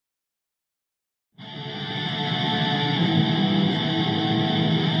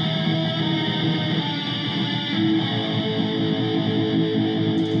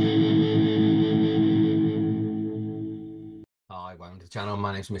channel.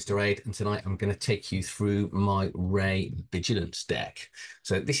 My name's Mr Ade, and tonight I'm going to take you through my Rey Vigilance deck.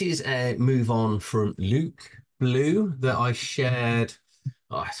 So this is a move on from Luke Blue that I shared,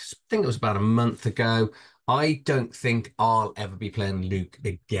 I think it was about a month ago. I don't think I'll ever be playing Luke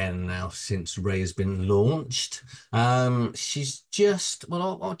again now since Rey has been launched. She's just,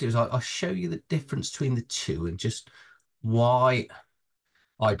 well, what I'll do is I'll show you the difference between the two and just why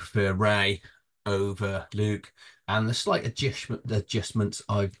I prefer Rey over Luke and the slight adjustments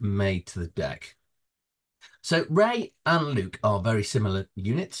I've made to the deck. So Rey and Luke are very similar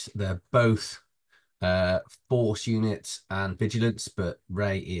units. They're both Force units and Vigilance, but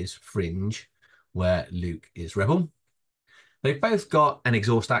Rey is Fringe, where Luke is Rebel. They've both got an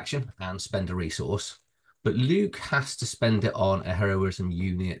exhaust action and spend a resource, but Luke has to spend it on a heroism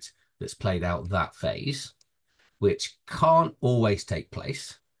unit that's played out that phase, which can't always take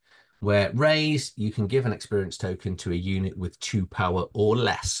place. Where Rey's, you can give an experience token to a unit with 2 power or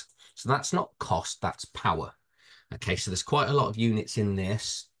less. So that's not cost, that's power. Okay, so there's quite a lot of units in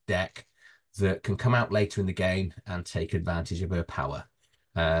this deck that can come out later in the game and take advantage of her power.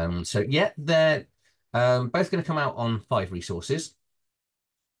 So yeah, they're both going to come out on 5 resources.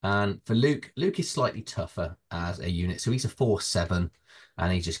 And for Luke, Luke is slightly tougher as a unit. So he's a 4/7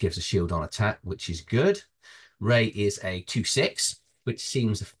 and he just gives a shield on attack, which is good. Rey is a 2/6. Which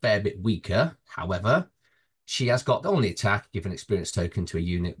seems a fair bit weaker. However, she has got on the attack, give an experience token to a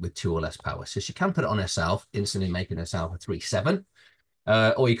unit with 2 or less power. So she can put it on herself, instantly making herself a 3/7.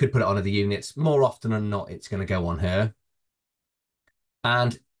 Or you could put it on other units. More often than not, it's going to go on her.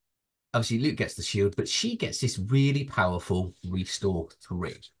 And obviously Luke gets the shield, but she gets this really powerful Restore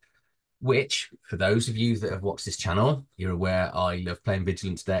 3. Which, for those of you that have watched this channel, you're aware I love playing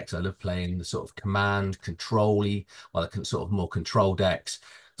Vigilance decks. I love playing the sort of command, control-y, well, the sort of more control decks,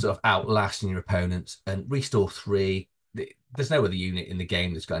 sort of outlasting your opponents. And Restore 3, there's no other unit in the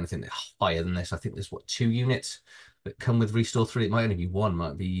game that's got anything higher than this. I think there's, what, 2 units that come with Restore 3? It might only be 1,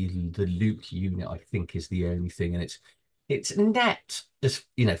 might be the Luke unit, I think, is the only thing. And it's net, just,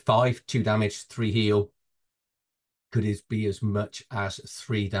 5, 2 damage, 3 heal. Could be as much as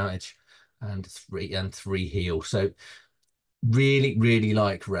 3 damage and 3 heal. So really, really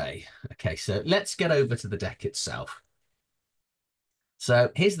like Rey. Okay, so let's get over to the deck itself. So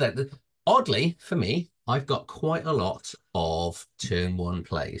here's oddly for me, I've got quite a lot of turn 1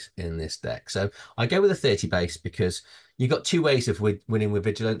 plays in this deck. So I go with a 30 base because you've got 2 ways of winning with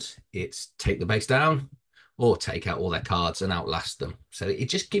Vigilance. It's take the base down or take out all their cards and outlast them. So it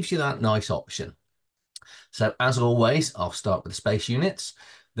just gives you that nice option. So as always, I'll start with the space units.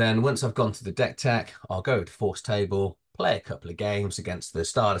 Then once I've gone to the deck tech, I'll go to Force Table, play a couple of games against the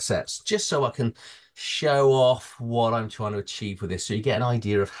starter sets, just so I can show off what I'm trying to achieve with this, so you get an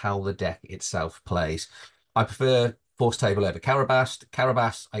idea of how the deck itself plays. I prefer Force Table over Carabast.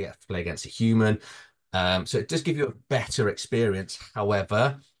 Carabast, I get to play against a human, so it does give you a better experience.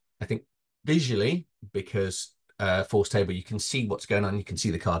 However, I think visually, because Force Table, you can see what's going on, you can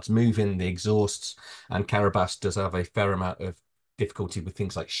see the cards moving, the exhausts, and Carabast does have a fair amount of difficulty with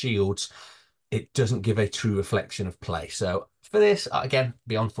things like shields. It doesn't give a true reflection of play. So for this, again,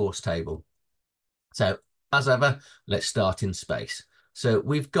 be on Force Table. So as ever, let's start in space. So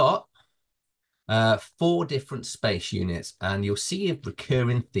we've got 4 different space units, and you'll see a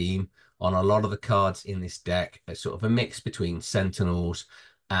recurring theme on a lot of the cards in this deck. It's sort of a mix between Sentinels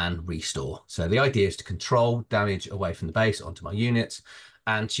and Restore. So the idea is to control damage away from the base onto my units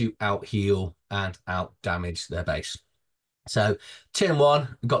and to out heal and out damage their base. So turn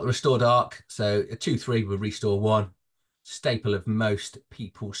 1, we've got the Restore Dark. So a 2/3 with Restore 1, staple of most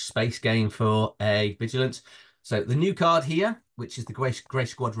people's space game for a Vigilance. So the new card here, which is the Grey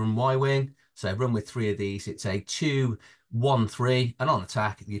Squadron Y-Wing. So run with 3 of these. It's a 2/1/3, and on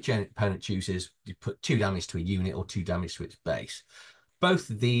attack, the opponent chooses you put 2 damage to a unit or 2 damage to its base. Both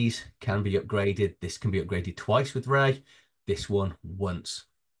of these can be upgraded. This can be upgraded twice with Rey, this one once.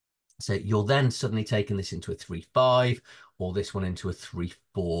 So you're then suddenly taking this into a 3/5, or this one into a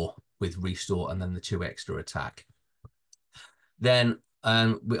 3/4 with Restore and then the 2 extra attack. Then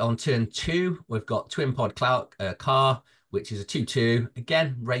on turn 2, we've got Twin Pod Car, which is a 2/2.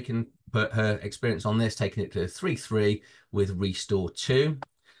 Again, Rey can put her experience on this, taking it to a 3/3 with Restore 2.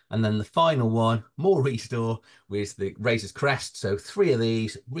 And then the final one, more Restore, with the Razor's Crest. So 3 of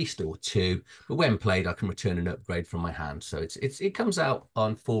these, Restore 2. But when played, I can return an upgrade from my hand. So it comes out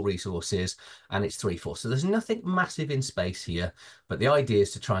on 4 resources, and it's 3/4. So there's nothing massive in space here. But the idea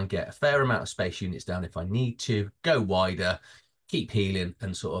is to try and get a fair amount of space units down if I need to, go wider, keep healing,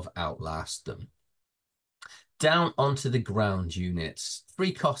 and sort of outlast them. Down onto the ground units.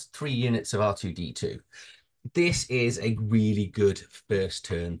 3 cost, 3 units of R2-D2. this is a really good first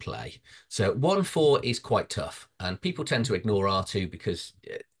turn play. So 1-4 is quite tough, and people tend to ignore R2 because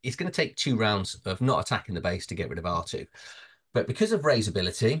it's going to take 2 rounds of not attacking the base to get rid of R2. But because of Rey's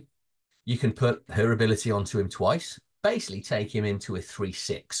ability, you can put her ability onto him twice, basically take him into a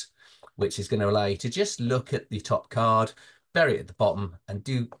 3-6, which is going to allow you to just look at the top card, bury it at the bottom, and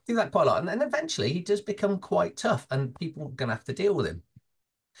do that quite a lot. And then eventually he does become quite tough, and people are going to have to deal with him.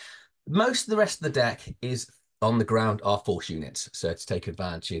 Most of the rest of the deck is on the ground are force units. So to take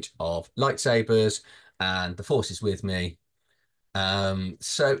advantage of lightsabers and the force is with me.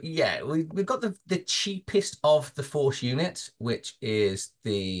 So yeah, we've got the cheapest of the force units, which is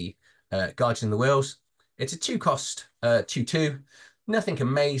the Guardian of the Whills. It's a 2-cost 2/2. Nothing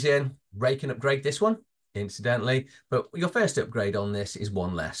amazing. Rey can upgrade this one, incidentally, but your first upgrade on this is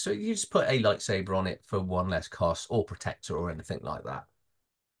 1 less. So you just put a lightsaber on it for 1 less cost, or protector, or anything like that.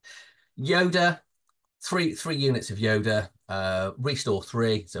 Yoda, three units of Yoda, restore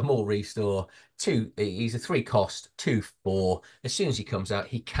 3, so more restore. 2, he's a 3-cost 2/4. As soon as he comes out,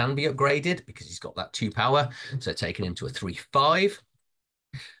 he can be upgraded because he's got that 2 power, so taking him to a 3/5.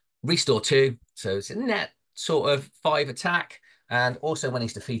 Restore 2, so it's a net sort of 5 attack. And also when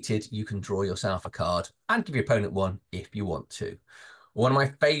he's defeated, you can draw yourself a card and give your opponent 1 if you want to. One of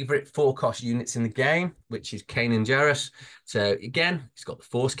my favorite 4-cost units in the game, which is Kanan Jarrus. So again, he's got the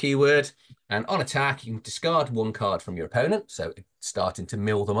force keyword. And on attack, you can discard 1 card from your opponent. So starting to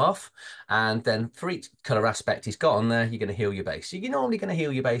mill them off. And then for each color aspect he's got on there, you're going to heal your base. So you're normally going to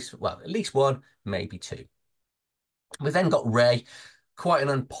heal your base, well, at least 1, maybe 2. We've then got Rey, quite an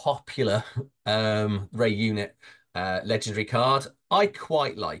unpopular Rey unit legendary card. I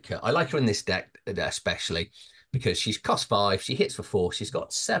quite like her. I like her in this deck especially because she's cost 5, she hits for 4, she's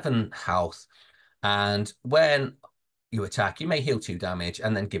got 7 health, and when you attack, you may heal 2 damage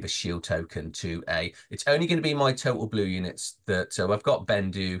and then give a shield token to a. It's only going to be my total blue units that. So I've got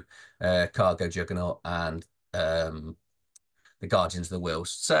Bendu, Cargo Juggernaut, and the Guardians of the Whills.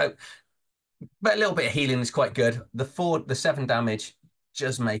 So, but a little bit of healing is quite good. The 7 damage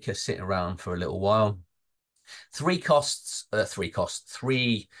does make her sit around for a little while. 3 costs,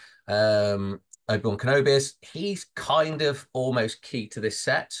 3 Obi-Wan Kenobis. He's kind of almost key to this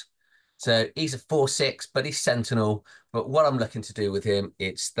set. So he's a 4/6, but he's Sentinel. But what I'm looking to do with him,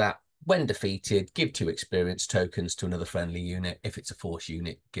 it's that when defeated, give 2 experience tokens to another friendly unit. If it's a force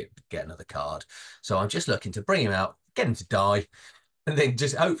unit, get another card. So I'm just looking to bring him out, get him to die, and then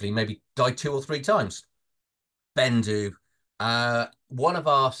just hopefully maybe die 2 or 3 times. Bendu. One of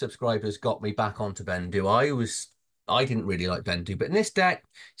our subscribers got me back onto Bendu. I didn't really like Bendu, but in this deck,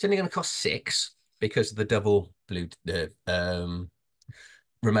 it's only going to cost 6 because of the double blue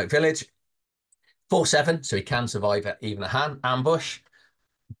remote village. 4/7, so he can survive even a ambush.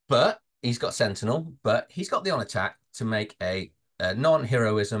 But he's got Sentinel, but he's got the on attack to make a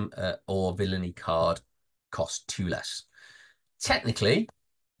non-heroism or villainy card cost 2 less. Technically,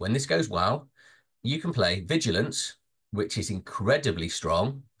 when this goes well, you can play Vigilance, which is incredibly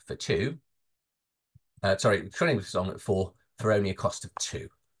strong for 2. Incredibly strong at 4 for only a cost of 2.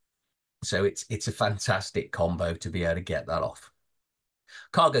 So it's a fantastic combo to be able to get that off.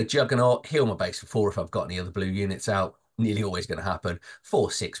 Cargo Juggernaut, heal my base for 4 if I've got any other blue units out. Nearly always going to happen.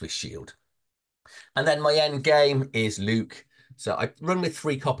 4/6 with shield. And then my end game is Luke. So I run with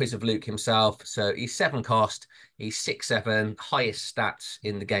 3 copies of Luke himself. So he's 7 cost. He's 6/7, highest stats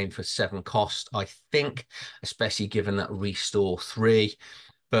in the game for 7 cost, I think, especially given that restore 3.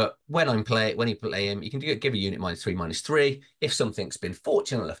 But when you play him, you can give a unit -3, -3. If something's been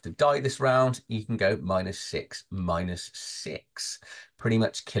fortunate enough to die this round, you can go -6, -6. Pretty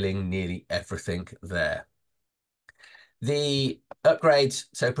much killing nearly everything there. The upgrades,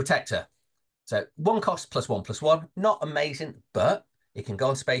 so Protector. So 1 cost +1/+1, not amazing, but it can go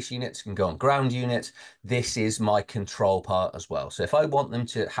on space units, it can go on ground units. This is my control part as well. So if I want them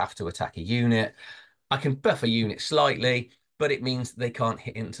to have to attack a unit, I can buff a unit slightly, but it means they can't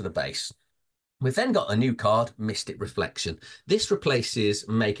hit into the base. We've then got a new card, Mystic Reflection. This replaces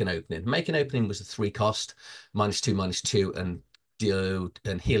Make an Opening. Make an Opening was a 3 cost, -2, -2,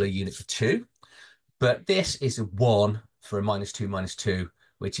 and heal a unit for 2. But this is a 1 for a -2, -2,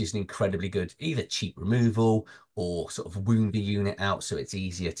 which is an incredibly good, either cheap removal or sort of wound the unit out so it's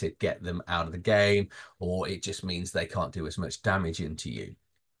easier to get them out of the game, or it just means they can't do as much damage into you.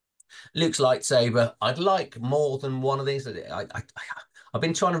 Luke's lightsaber. I'd like more than 1 of these. I've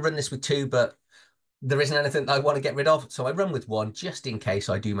been trying to run this with 2, but there isn't anything I want to get rid of. So I run with 1 just in case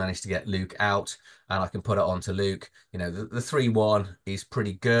I do manage to get Luke out and I can put it onto Luke. You know, the 3/1 is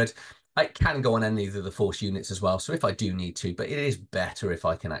pretty good. I can go on any of the Force units as well, so if I do need to, but it is better if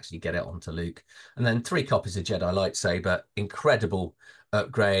I can actually get it onto Luke. And then 3 copies of Jedi Lightsaber, incredible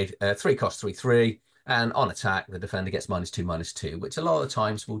upgrade. 3 cost 3/3, and on attack, the defender gets -2/-2, which a lot of the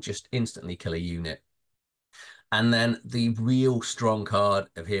times will just instantly kill a unit. And then the real strong card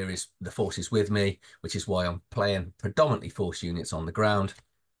of here is the Force is with me, which is why I'm playing predominantly Force units on the ground.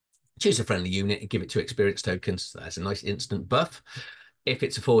 Choose a friendly unit and give it 2 experience tokens. That's a nice instant buff. If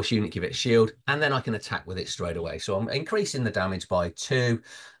it's a Force unit, give it a shield, and then I can attack with it straight away. So I'm increasing the damage by 2,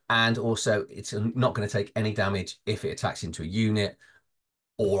 and also it's not going to take any damage if it attacks into a unit,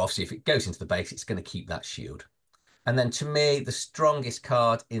 or obviously if it goes into the base, it's going to keep that shield. And then to me, the strongest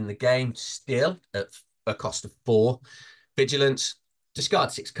card in the game, still at a cost of 4, Vigilance.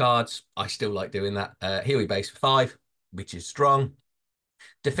 Discard 6 cards. I still like doing that. Here we base for 5, which is strong.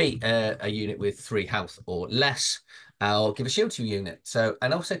 Defeat a unit with 3 health or less. I'll give a shield to a unit. So,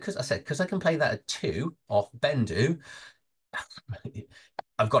 and also because I can play that at 2 off Bendu,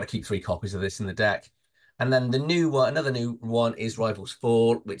 I've got to keep 3 copies of this in the deck. And then the new one, another new one is Rivals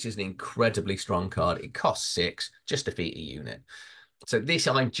Fall, which is an incredibly strong card. It costs 6, just defeat a unit. So this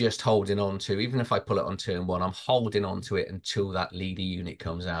I'm just holding on to. Even if I pull it on turn 1, I'm holding on to it until that leader unit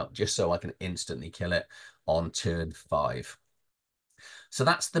comes out, just so I can instantly kill it on turn 5. So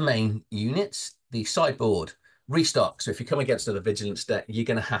that's the main units. The sideboard, restock. So if you come against another Vigilance deck, you're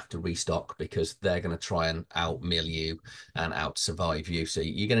going to have to restock because they're going to try and out-mill you and out-survive you. So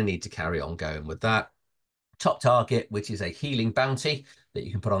you're going to need to carry on going with that. Top target, which is a healing bounty that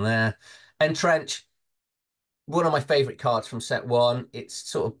you can put on there. Entrenched, one of my favorite cards from set 1. It's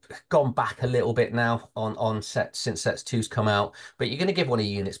sort of gone back a little bit now on set since sets 2's come out, but you're going to give one of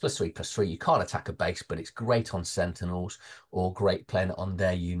your units +3/+3. You can't attack a base, but it's great on Sentinels or great playing on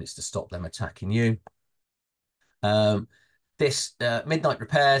their units to stop them attacking you. This Midnight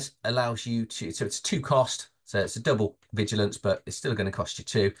Repairs allows you to, so it's 2 cost, so it's a double Vigilance, but it's still going to cost you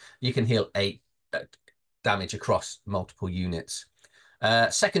 2. You can heal 8 damage across multiple units.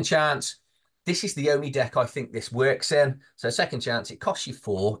 Second Chance, this is the only deck I think this works in. So Second Chance, it costs you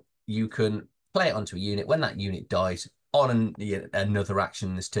 4. You can play it onto a unit. When that unit dies on another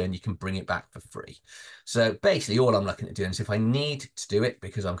action this turn, you can bring it back for free. So basically all I'm looking at doing is if I need to do it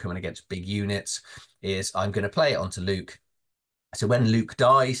because I'm coming against big units, is I'm going to play it onto Luke. So when Luke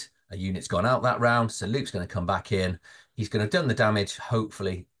dies, a unit's gone out that round. So Luke's going to come back in. He's going to have done the damage,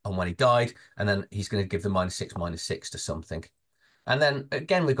 hopefully, on when he died. And then he's going to give the -6/-6 to something. And then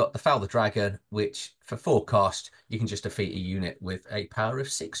again, we've got the Foul the Dragon, which for 4 cost, you can just defeat a unit with a power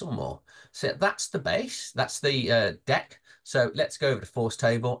of 6 or more. So that's the base. That's the deck. So let's go over the Force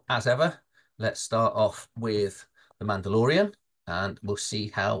table as ever. Let's start off with the Mandalorian, and we'll see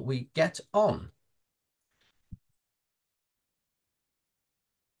how we get on.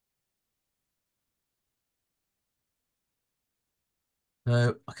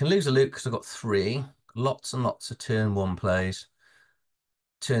 So I can lose a Luke because I've got 3. Lots and lots of turn 1 plays.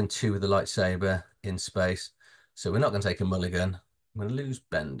 Turn 2 with the lightsaber in space. So we're not going to take a mulligan. I'm going to lose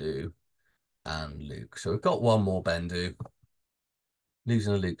Bendu and Luke. So we've got 1 more Bendu.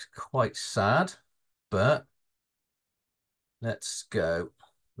 Losing a Luke's quite sad, but let's go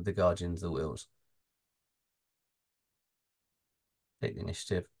with the Guardians of the Whills. Take the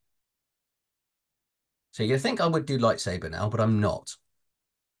initiative. So you think I would do lightsaber now, but I'm not.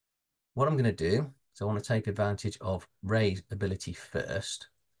 What I'm going to do is I want to take advantage of Rey's ability first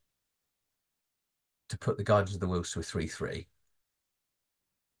to put the Guardians of the Whills to a 3/3.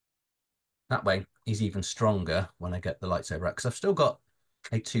 That way, he's even stronger when I get the lightsaber out, because I've still got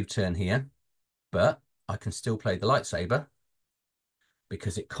a 2-turn here, but I can still play the lightsaber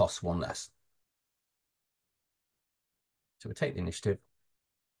because it costs 1 less. So we take the initiative.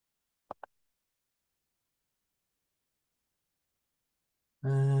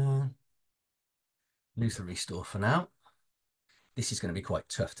 Lose the restore for now. This is going to be quite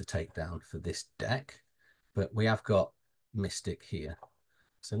tough to take down for this deck, but we have got Mystic here.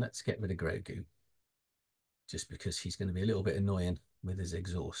 So let's get rid of Grogu, just because he's going to be a little bit annoying with his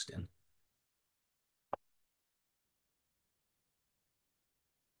exhausting.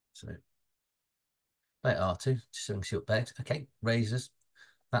 So play R2, just short bed. Okay, razors.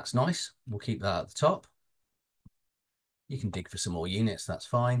 That's nice. We'll keep that at the top. You can dig for some more units, that's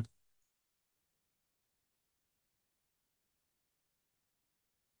fine.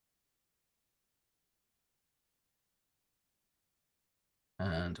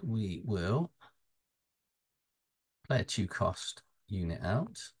 And we will play a 2-cost unit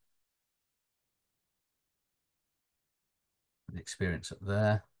out. The experience up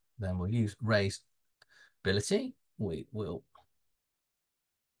there. Then we'll use Rey's ability. We will.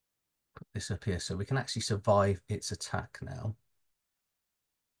 Put this up here so we can actually survive its attack now.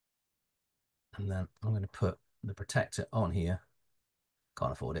 And then I'm going to put the protector on here.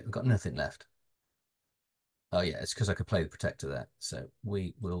 Can't afford it. We've got nothing left. Oh yeah, it's because I could play the protector there. So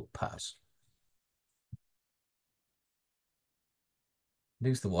we will pass.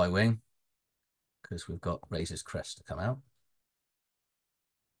 Lose the Y-wing because we've got Razor's Crest to come out.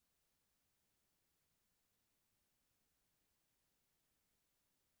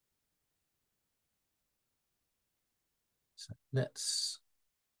 So let's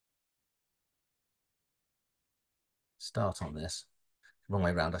start on this. Wrong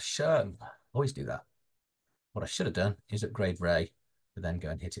way around. I should always do that. What I should have done is upgrade Rey, but then go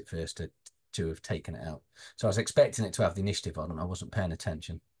and hit it first to have taken it out. So I was expecting it to have the initiative on, and I wasn't paying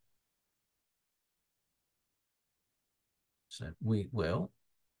attention. So we will.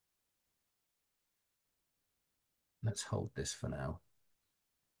 Let's hold this for now.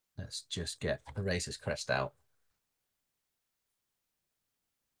 Let's just get the Razor's Crest out.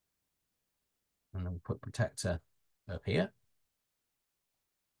 And then we'll put Protector up here.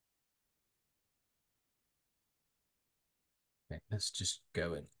 Okay, let's just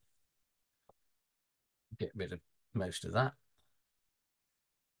go and get rid of most of that.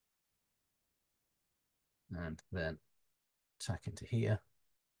 And then attack into here.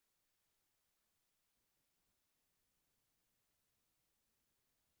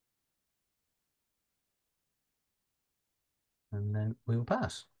 And then we will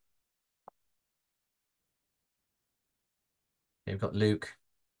pass. Okay, we've got Luke.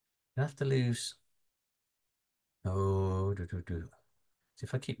 You have to lose. Oh, So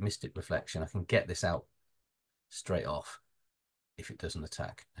if I keep Mystic Reflection, I can get this out straight off if it doesn't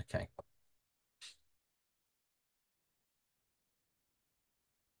attack. Okay.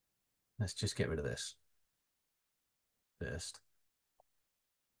 Let's just get rid of this first.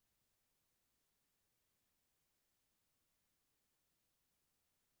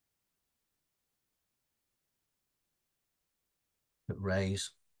 Put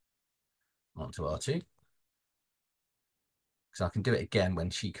Rey's onto R2. Because I can do it again when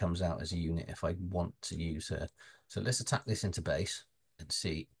she comes out as a unit if I want to use her. So let's attack this into base and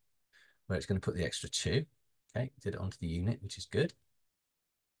see where it's going to put the extra 2. Okay, did it onto the unit, which is good.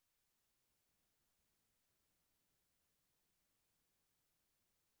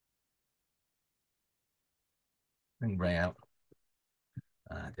 Bring Rey out.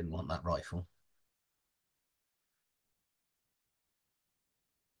 I didn't want that rifle.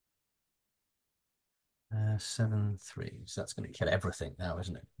 7-3. So that's going to kill everything now,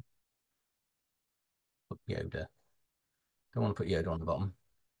 isn't it? Put Yoda. Don't want to put Yoda on the bottom.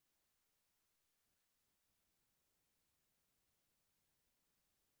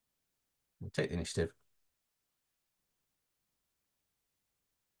 We'll take the initiative.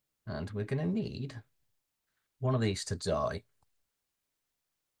 And we're going to need one of these to die.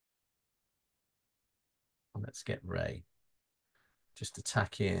 Let's get Rey. Just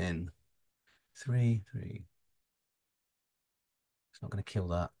attack in 3, 3. It's not going to kill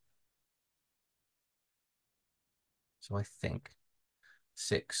that. So I think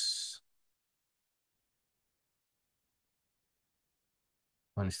 6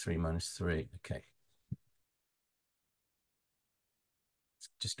 -3 -3. Okay. Let's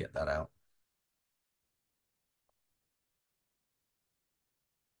just get that out.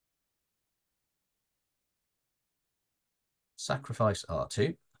 Sacrifice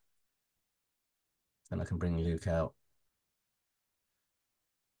R2. Then I can bring Luke out.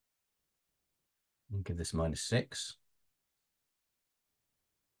 And give this -6.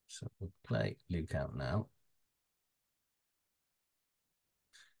 So we'll play Luke out now.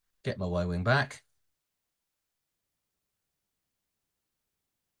 Get my Y-wing back.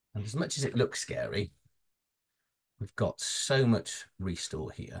 And as much as it looks scary, we've got so much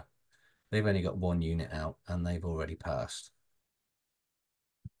restore here. They've only got 1 unit out and they've already passed.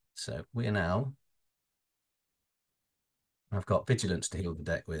 So we're now... I've got Vigilance to heal the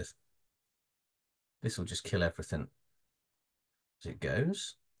deck with. This will just kill everything as it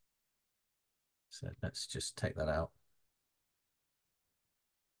goes. So let's just take that out.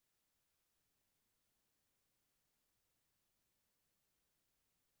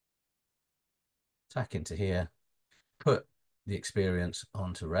 Attack into here. Put the experience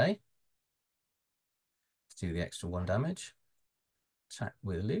onto Rey to do the extra 1 damage. Attack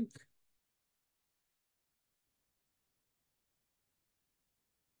with Luke.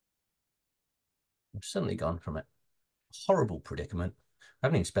 I've suddenly gone from a horrible predicament. I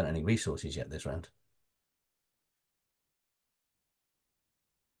haven't even spent any resources yet this round.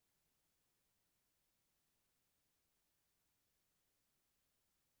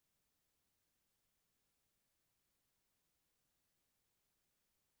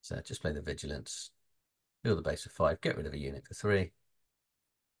 So just play the Vigilance, build the base of 5, get rid of a unit for 3.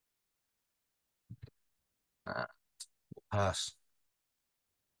 Pass.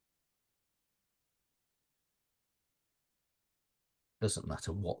 Doesn't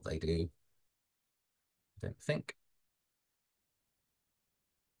matter what they do, I don't think.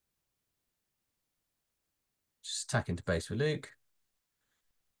 Just attack into base with Luke.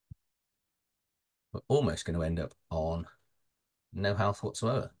 We're almost going to end up on no health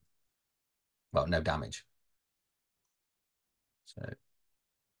whatsoever. Well, no damage. So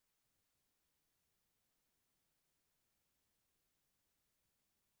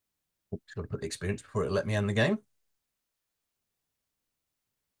just got to put the experience before it let me end the game.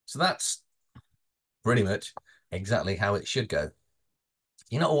 So that's pretty much exactly how it should go.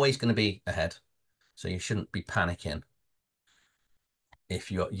 You're not always going to be ahead, so you shouldn't be panicking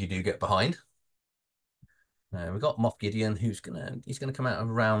if you do get behind. We've got Moff Gideon, he's gonna come out a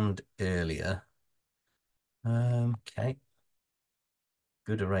round earlier. Okay,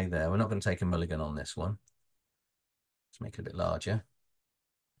 good array there. We're not going to take a mulligan on this one. Let's make it a bit larger.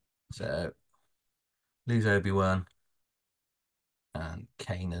 So lose Obi-Wan and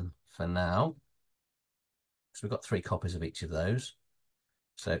Kanan for now. So we've got 3 copies of each of those.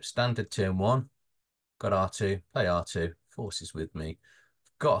 So standard turn 1, got R2, play R2, forces with me.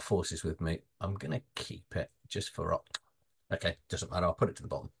 Got a forces with me. I'm going to keep it just for up. Okay, doesn't matter. I'll put it to the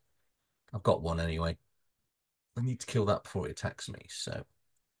bottom. I've got one anyway. I need to kill that before it attacks me. So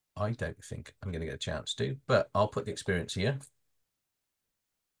I don't think I'm going to get a chance to, but I'll put the experience here.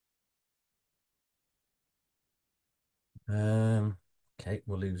 Okay,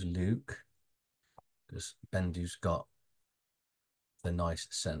 we'll lose Luke because Bendu's got the nice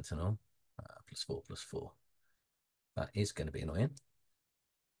Sentinel. +4/+4. That is going to be annoying.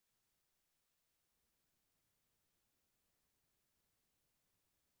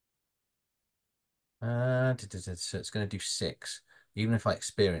 So it's going to do 6. Even if I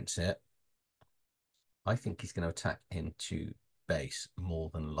experience it, I think he's going to attack into base more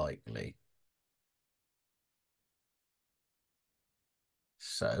than likely.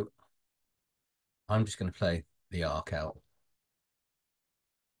 So I'm just going to play the arc out.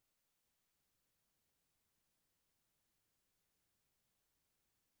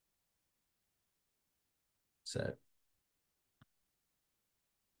 So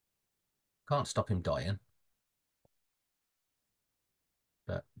can't stop him dying,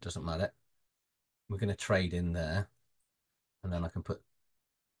 but it doesn't matter. We're going to trade in there, and then I can put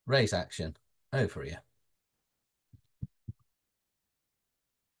raise action over here.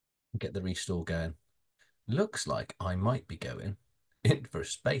 Get the restore going. Looks like I might be going in for a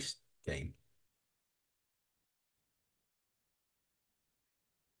space game.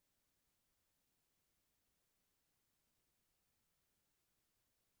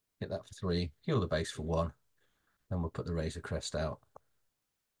 Get that for 3, heal the base for 1, then we'll put the Razor Crest out.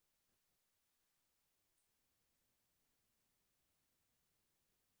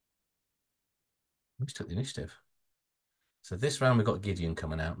 We just took the initiative. So this round we've got Gideon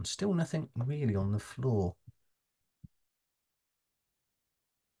coming out and still nothing really on the floor.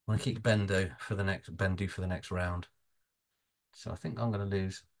 I want to keep Bendu for the next round. So I think I'm going to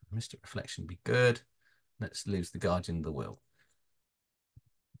lose Mystic Reflection, be good. Let's lose the Guardian of the Will.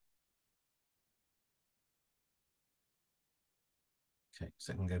 Okay,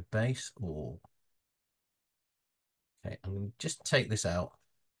 so I can go base or... Okay, I'm going to just take this out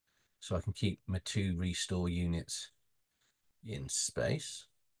so I can keep my 2 restore units in space.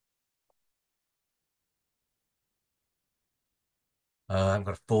 I've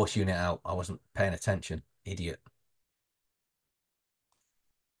got a force unit out. I wasn't paying attention. Idiot.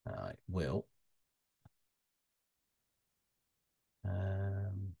 I will.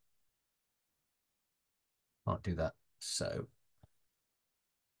 Can't do that. So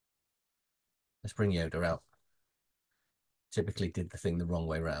let's bring Yoda out. Typically did the thing the wrong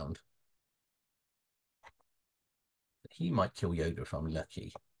way round. He might kill Yoda if I'm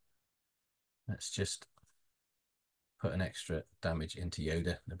lucky. Let's just put an extra damage into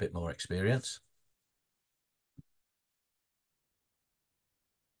Yoda, a bit more experience.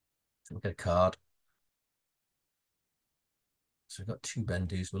 So we'll get a card. So we've got 2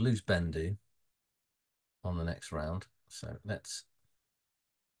 Bendus. We'll lose Bendu on the next round. So let's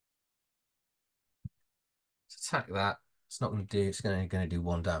attack that. It's not going to do, it's going to do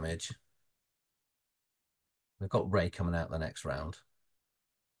 1 damage. We've got Rey coming out the next round.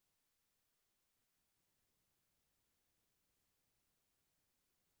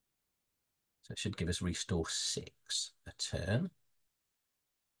 So it should give us restore 6 a turn.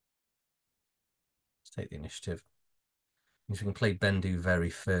 Let's take the initiative. Means we can play Bendu very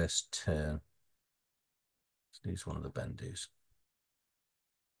first turn. Let's lose one of the Bendus.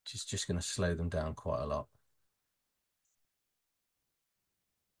 Which is just going to slow them down quite a lot.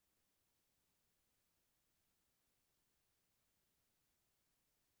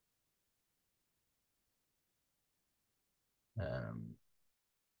 Um,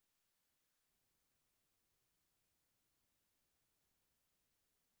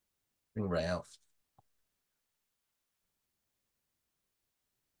 bring Ray out.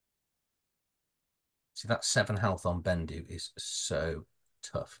 See, that 7 health on Bendu is so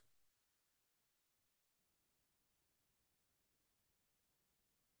tough.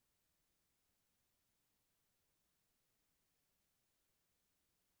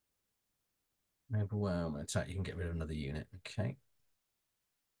 Overwhelm attack. You can get rid of another unit. Okay.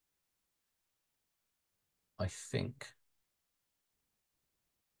 I think.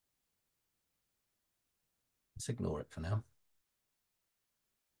 Let's ignore it for now.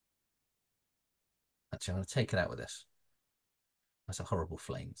 Actually, I'm going to take it out with this. That's a horrible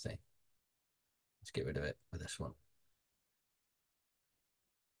flame thing. Let's get rid of it with this one.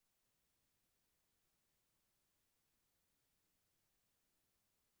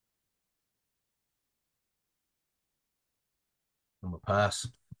 And we'll pass.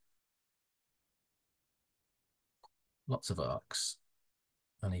 Lots of arcs.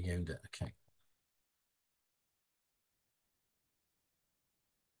 And a Yoda. Okay.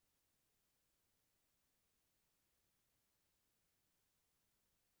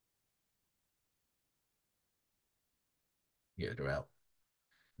 Yoda out.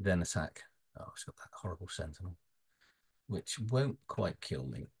 Then attack. Oh, it's got that horrible sentinel, which won't quite kill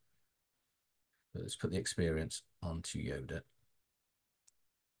me. But let's put the experience onto Yoda.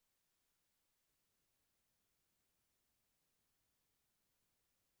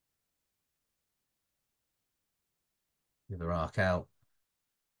 The other arc out.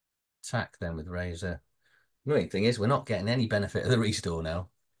 Attack then with Razor. The main thing is we're not getting any benefit of the restore now,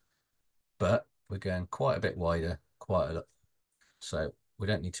 but we're going quite a bit wider, quite a lot. So we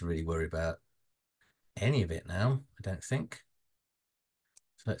don't need to really worry about any of it now, I don't think.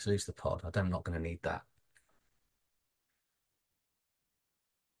 So let's lose the pod. I'm not going to need that.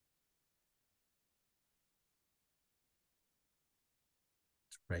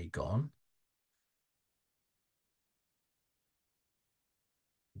 Ray gone.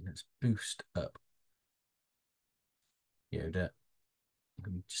 Let's boost up Yoda. I'm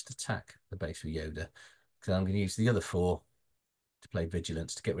going to just attack the base with Yoda because I'm going to use the other 4 to play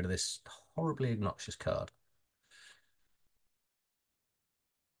Vigilance to get rid of this horribly obnoxious card.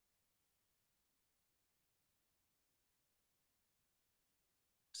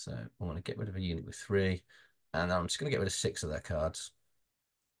 So I want to get rid of a unit with 3, and I'm just going to get rid of 6 of their cards.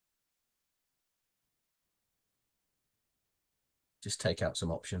 Just take out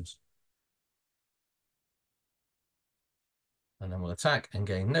some options. And then we'll attack and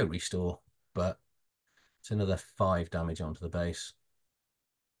gain no restore, but it's another 5 damage onto the base.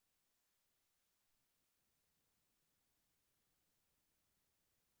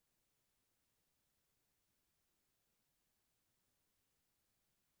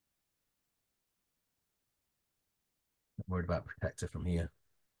 Not worried about Protector from here.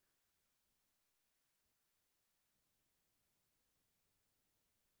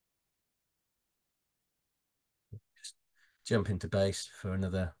 Just jump into base for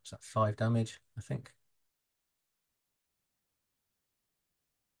another, is that 5 damage, I think?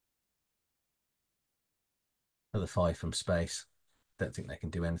 Another 5 from space. Don't think they can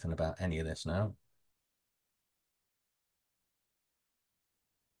do anything about any of this now.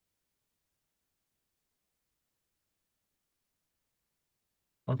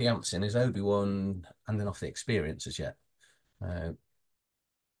 On the Amson is Obi-Wan and then off the experiences yet. I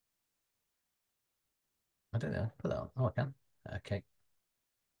don't know. Put that on. Oh, I can. Okay.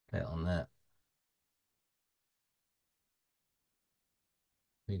 Put it on there.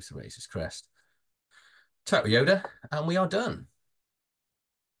 Leaves the Razor's Crest. Tap with Yoda, and we are done.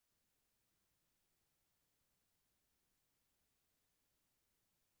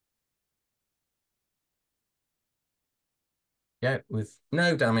 Yeah, with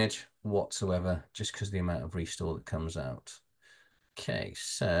no damage whatsoever, just because of the amount of restore that comes out. Okay,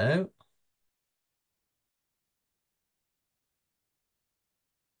 so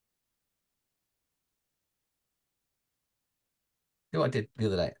who I did the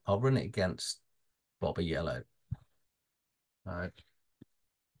other day, I'll run it against Bobby Yellow. And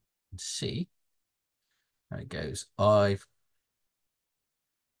see how it goes. I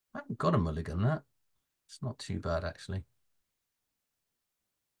haven't got a mulligan that. It's not too bad actually.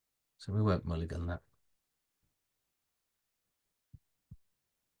 So we won't mulligan that.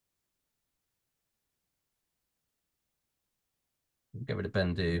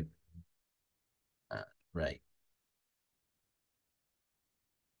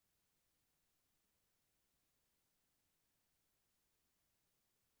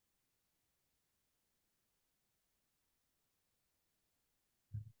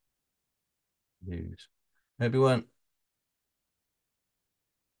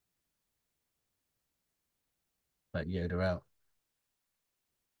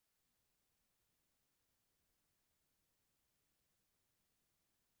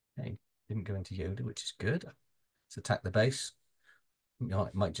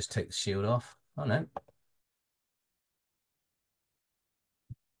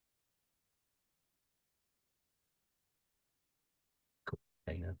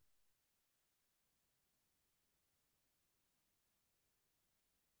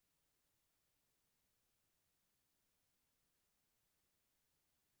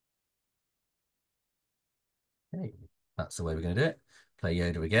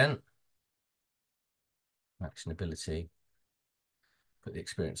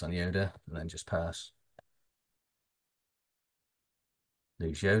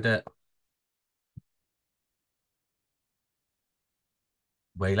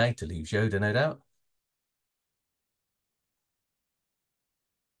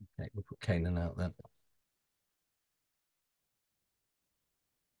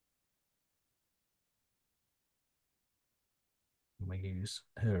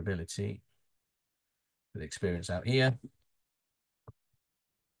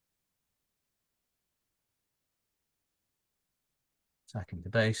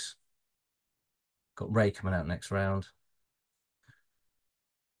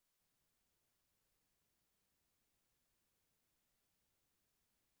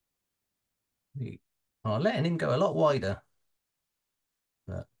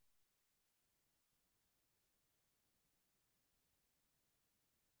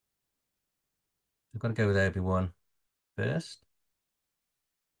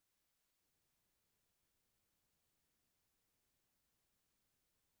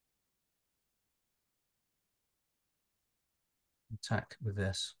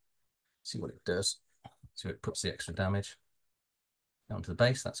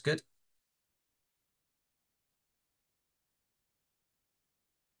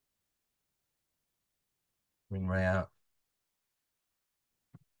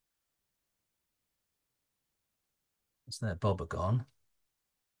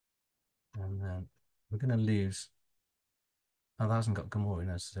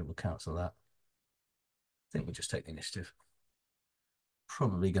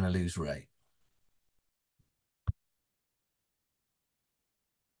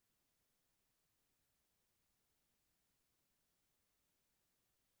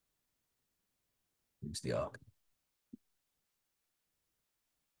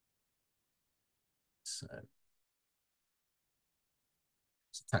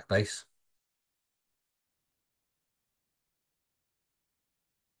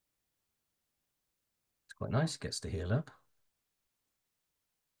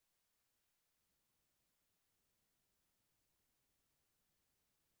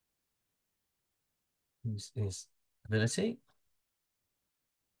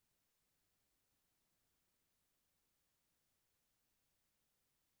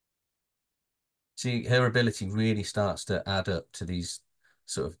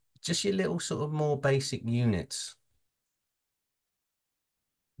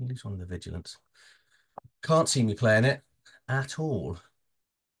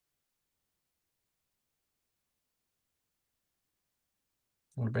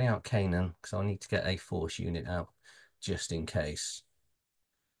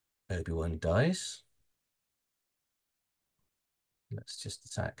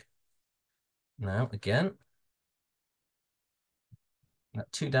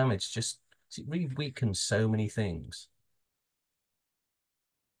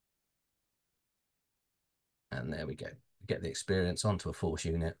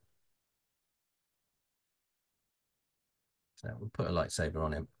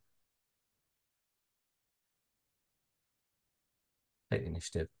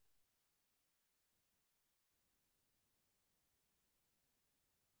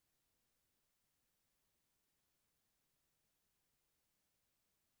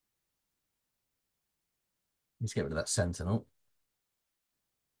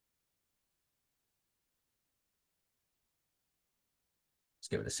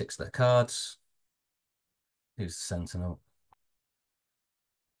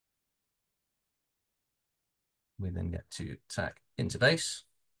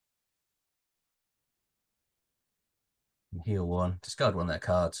 Heal one, discard one of their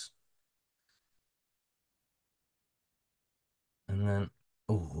cards. And then,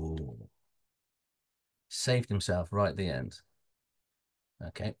 oh, saved himself right at the end.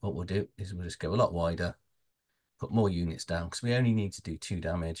 Okay, what we'll do is we'll just go a lot wider, put more units down because we only need to do 2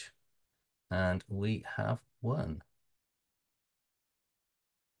 damage. And we have won.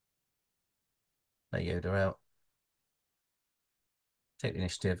 Let Yoda out. Take the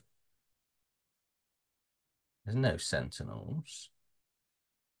initiative. There's no sentinels.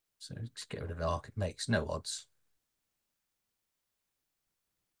 So just get rid of arc. It makes no odds.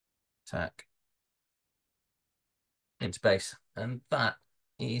 Attack. Into base. And that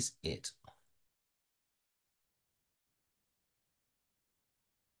is it.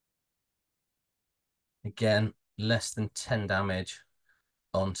 Again, less than 10 damage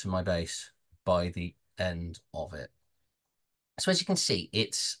onto my base by the end of it. So as you can see,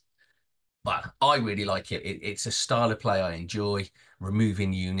 well, I really like it. It's a style of play I enjoy,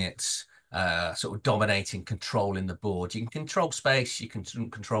 removing units, sort of dominating, controlling the board. You can control space, you can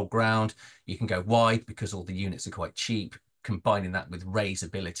control ground, you can go wide because all the units are quite cheap, combining that with Ray's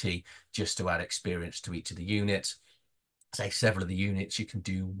ability just to add experience to each of the units. Say several of the units, you can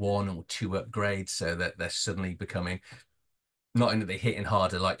do 1 or 2 upgrades so that they're suddenly becoming not only are they hitting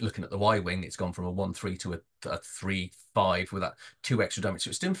harder, like looking at the Y wing, it's gone from a 1-3 to a 3-5 with that 2 extra damage. So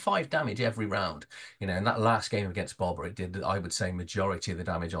it's doing 5 damage every round. You know, in that last game against Bobber, it did, I would say, majority of the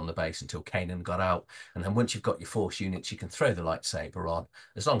damage on the base until Kanan got out. And then once you've got your force units, you can throw the lightsaber on.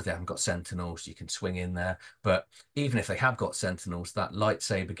 As long as they haven't got sentinels, you can swing in there. But even if they have got sentinels, that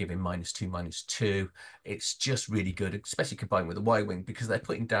lightsaber giving -2/-2, it's just really good, especially combined with the Y wing, because they're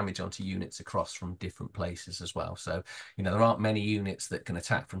putting damage onto units across from different places as well. So, you know, there aren't many units that can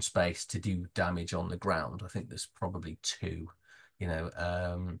attack from space to do damage on the ground. I think there's probably 2. You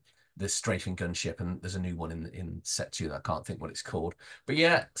know, there's strafing gunship, and there's a new one in set 2 that I can't think what it's called. But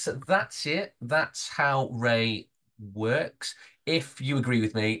yeah, so that's it. That's how Ray works. If you agree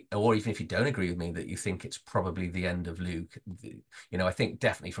with me, or even if you don't agree with me, that you think it's probably the end of Luke, you know, I think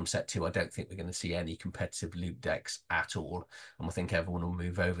definitely from set 2, I don't think we're going to see any competitive Luke decks at all. And I think everyone will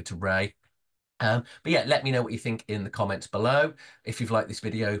move over to Ray. But yeah, let me know what you think in the comments below. If you've liked this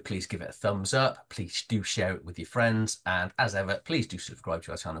video, please give it a thumbs up. Please do share it with your friends. And as ever, please do subscribe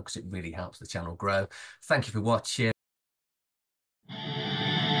to our channel because it really helps the channel grow. Thank you for watching.